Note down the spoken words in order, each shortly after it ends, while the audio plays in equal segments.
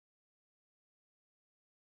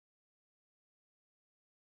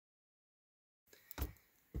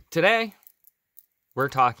Today, we're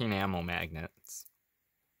talking ammo magnets.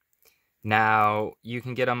 Now, you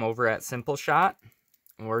can get them over at Simple Shot,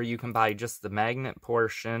 or you can buy just the magnet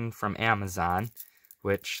portion from Amazon,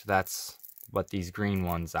 which that's what these green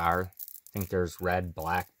ones are. I think there's red,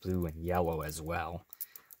 black, blue, and yellow as well.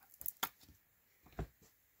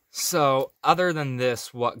 So, other than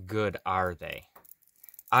this, what good are they?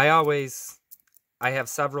 I have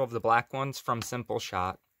several of the black ones from Simple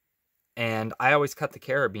Shot, and I always cut the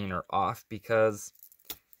carabiner off because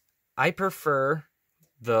I prefer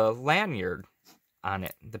the lanyard on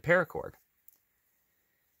it, the paracord.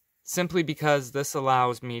 Simply because this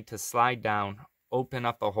allows me to slide down, open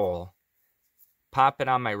up a hole, pop it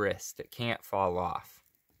on my wrist. It can't fall off.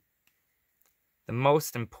 The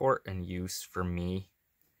most important use for me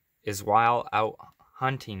is while out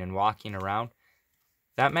hunting and walking around,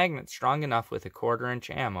 that magnet's strong enough with a 1/4-inch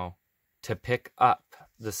ammo to pick up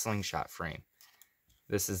the slingshot frame.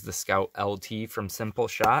 This is the Scout LT from Simple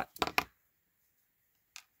Shot.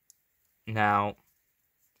 Now,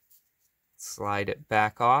 slide it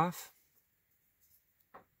back off.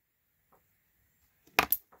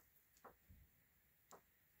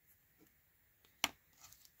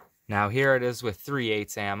 Now here it is with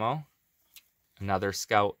 3/8 ammo. Another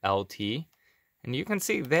Scout LT. And you can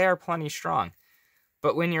see they are plenty strong.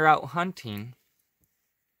 But when you're out hunting,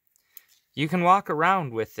 you can walk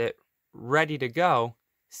around with it ready to go,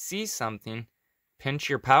 see something, pinch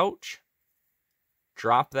your pouch,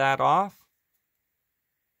 drop that off,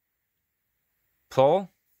 pull,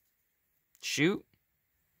 shoot,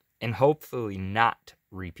 and hopefully not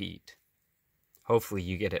repeat. Hopefully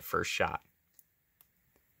you get it first shot.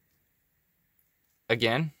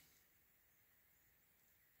 Again,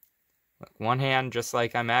 one hand just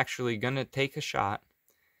like I'm actually going to take a shot.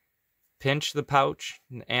 Pinch the pouch,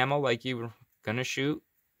 the ammo like you were going to shoot.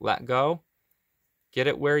 Let go. Get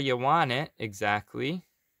it where you want it exactly.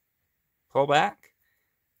 Pull back.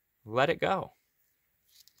 Let it go.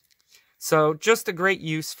 So just a great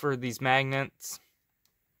use for these magnets.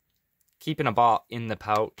 Keeping a ball in the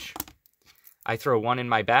pouch. I throw one in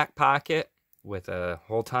my back pocket with a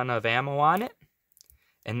whole ton of ammo on it.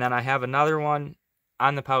 And then I have another one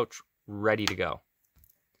on the pouch ready to go.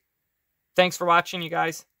 Thanks for watching, you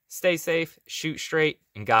guys. Stay safe, shoot straight,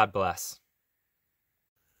 and God bless.